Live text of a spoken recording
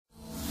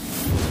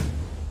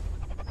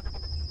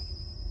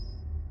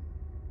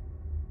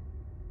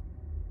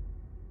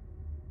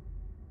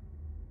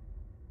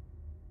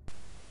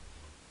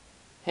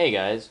Hey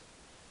guys,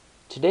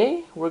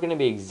 today we're going to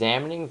be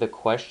examining the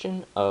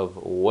question of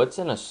what's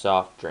in a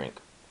soft drink.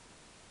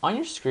 On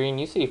your screen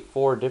you see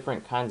 4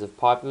 different kinds of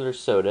popular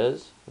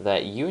sodas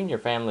that you and your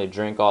family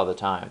drink all the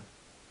time.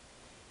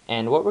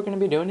 And what we're going to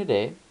be doing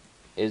today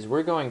is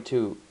we're going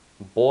to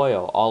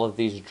boil all of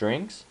these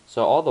drinks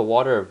so all the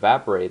water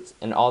evaporates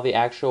and all the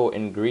actual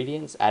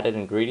added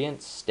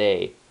ingredients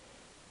stay,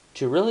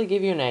 to really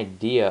give you an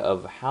idea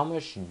of how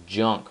much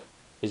junk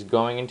is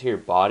going into your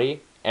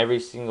body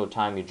every single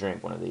time you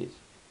drink one of these.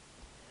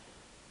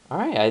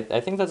 Alright, I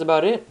think that's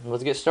about it.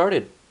 Let's get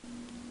started.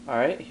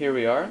 Alright, here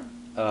we are.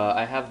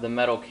 I have the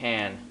metal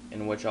can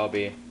in which I'll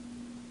be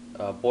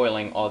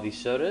boiling all these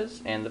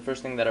sodas, and the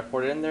first thing that I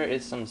poured in there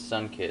is some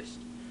Sunkist.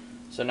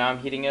 So now I'm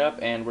heating it up,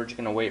 and we're just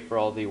going to wait for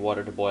all the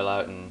water to boil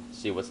out and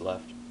see what's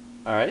left.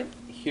 Alright,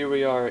 here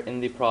we are in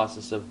the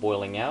process of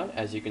boiling out.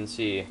 As you can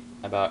see,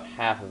 about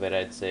half of it,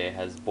 I'd say,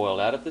 has boiled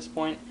out at this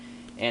point,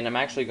 and I'm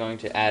actually going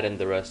to add in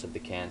the rest of the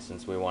can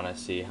since we want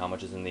to see how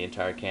much is in the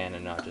entire can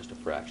and not just a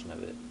fraction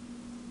of it.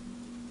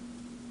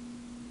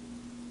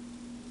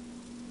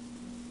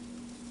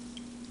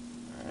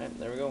 Alright,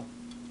 there we go.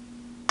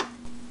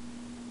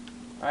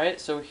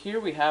 Alright, so here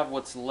we have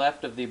what's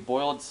left of the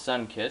boiled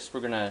Sunkist. We're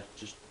going to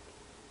just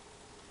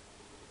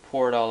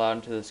pour it all out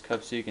into this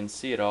cup so you can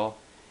see it all.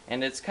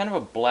 And it's kind of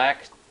a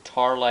black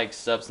tar-like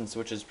substance,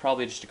 which is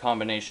probably just a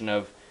combination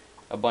of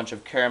a bunch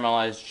of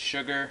caramelized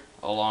sugar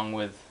along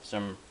with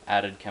some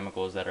added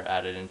chemicals that are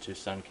added into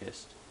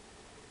Sunkist.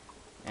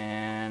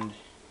 And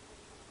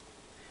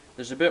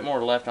there's a bit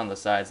more left on the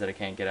sides that I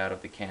can't get out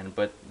of the can,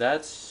 but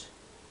that's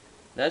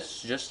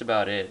just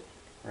about it.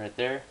 Right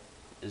there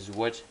is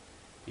what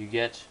you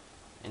get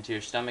into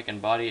your stomach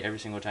and body every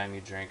single time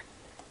you drink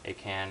a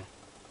can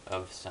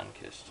of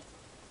Sunkist.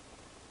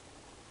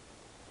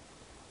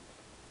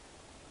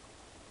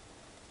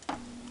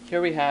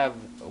 Here we have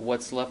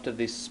what's left of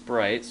the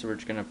Sprite, so we're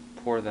just going to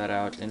pour that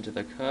out into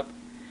the cup.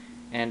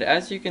 And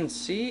as you can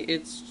see,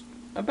 it's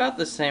about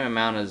the same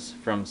amount as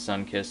from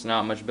Sunkist.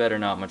 Not much better,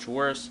 not much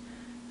worse.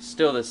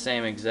 Still the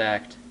same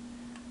exact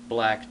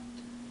black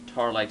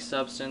tar-like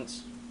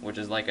substance, which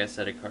is, like I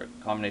said, a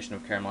combination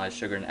of caramelized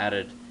sugar and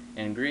added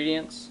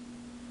ingredients.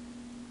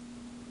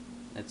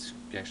 It's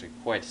actually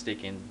quite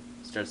sticky and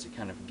starts to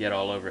kind of get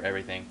all over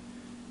everything.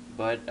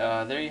 But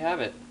there you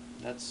have it.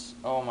 That's,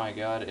 oh my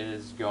god, it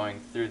is going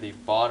through the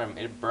bottom.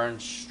 It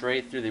burned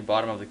straight through the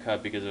bottom of the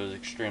cup because it was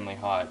extremely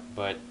hot.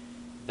 But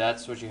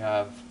that's what you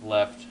have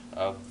left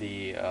of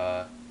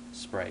the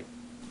Sprite.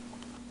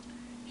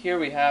 Here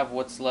we have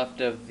what's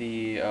left of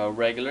the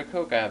regular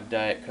Coke. I have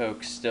Diet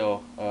Coke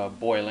still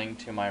boiling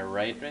to my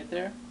right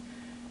there.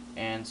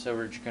 And so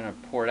we're just going to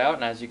pour it out,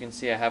 and as you can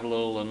see I have a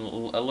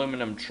little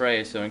aluminum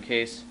tray, so in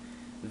case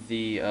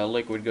the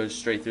liquid goes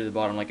straight through the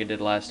bottom like it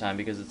did last time,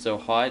 because it's so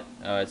hot,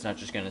 it's not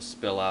just going to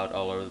spill out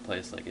all over the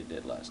place like it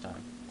did last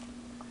time.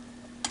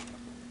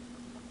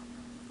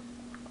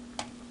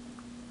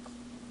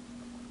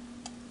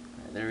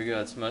 There we go,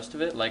 that's most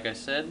of it. Like I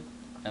said,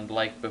 and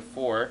like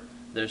before,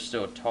 there's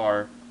still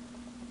tar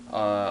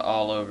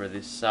all over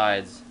the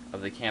sides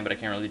of the can, but I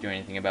can't really do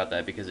anything about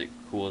that because it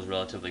cools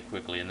relatively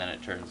quickly and then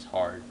it turns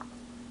hard.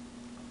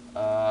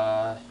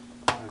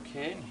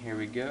 Okay, and here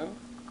we go.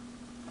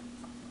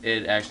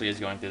 It actually is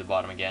going through the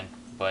bottom again,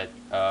 but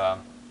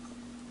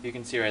you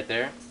can see right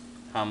there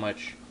how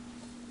much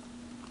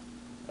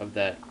of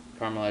that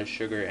caramelized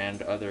sugar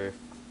and other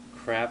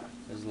crap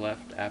is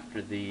left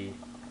after the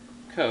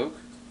Coke.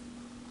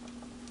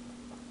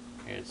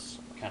 It's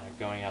kind of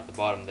going out the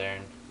bottom there,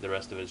 and the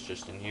rest of it is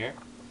just in here.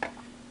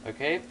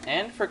 Okay,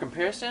 and for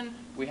comparison,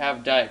 we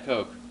have Diet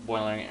Coke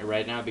boiling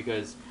right now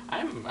because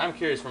I'm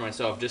curious for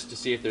myself just to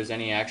see if there's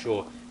any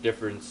actual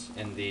difference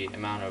in the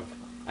amount of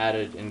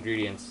added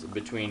ingredients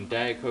between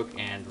Diet Coke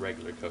and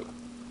regular Coke.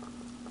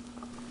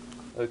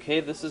 Okay,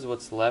 this is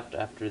what's left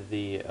after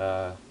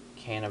the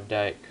can of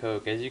Diet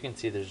Coke. As you can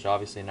see, there's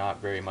obviously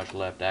not very much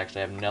left.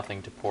 Actually, I have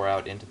nothing to pour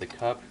out into the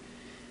cup.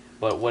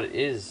 But what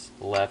is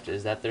left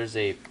is that there's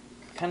a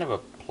kind of a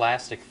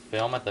plastic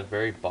film at the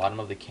very bottom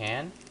of the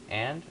can,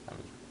 and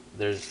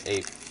there's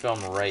a film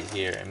right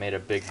here. It made a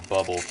big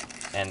bubble,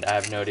 and I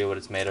have no idea what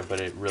it's made of, but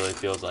it really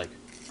feels like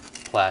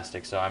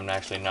plastic, so I'm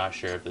actually not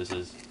sure if this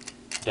is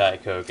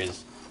Diet Coke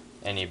is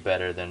any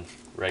better than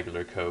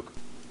regular Coke.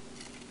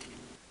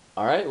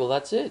 Alright, well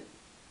that's it.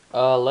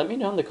 Let me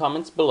know in the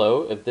comments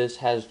below if this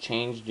has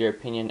changed your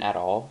opinion at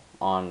all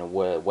on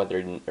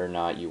whether or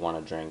not you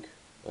want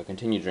to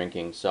continue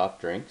drinking soft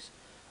drinks.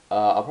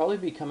 I'll probably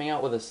be coming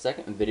out with a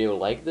second video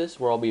like this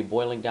where I'll be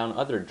boiling down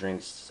other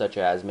drinks such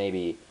as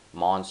maybe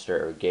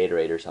Monster or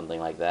Gatorade or something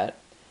like that.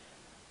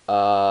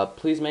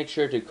 Please make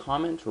sure to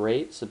comment,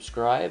 rate,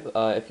 subscribe.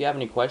 If you have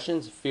any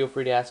questions, feel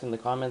free to ask in the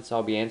comments.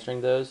 I'll be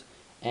answering those.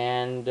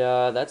 And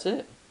that's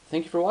it.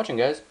 Thank you for watching,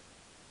 guys.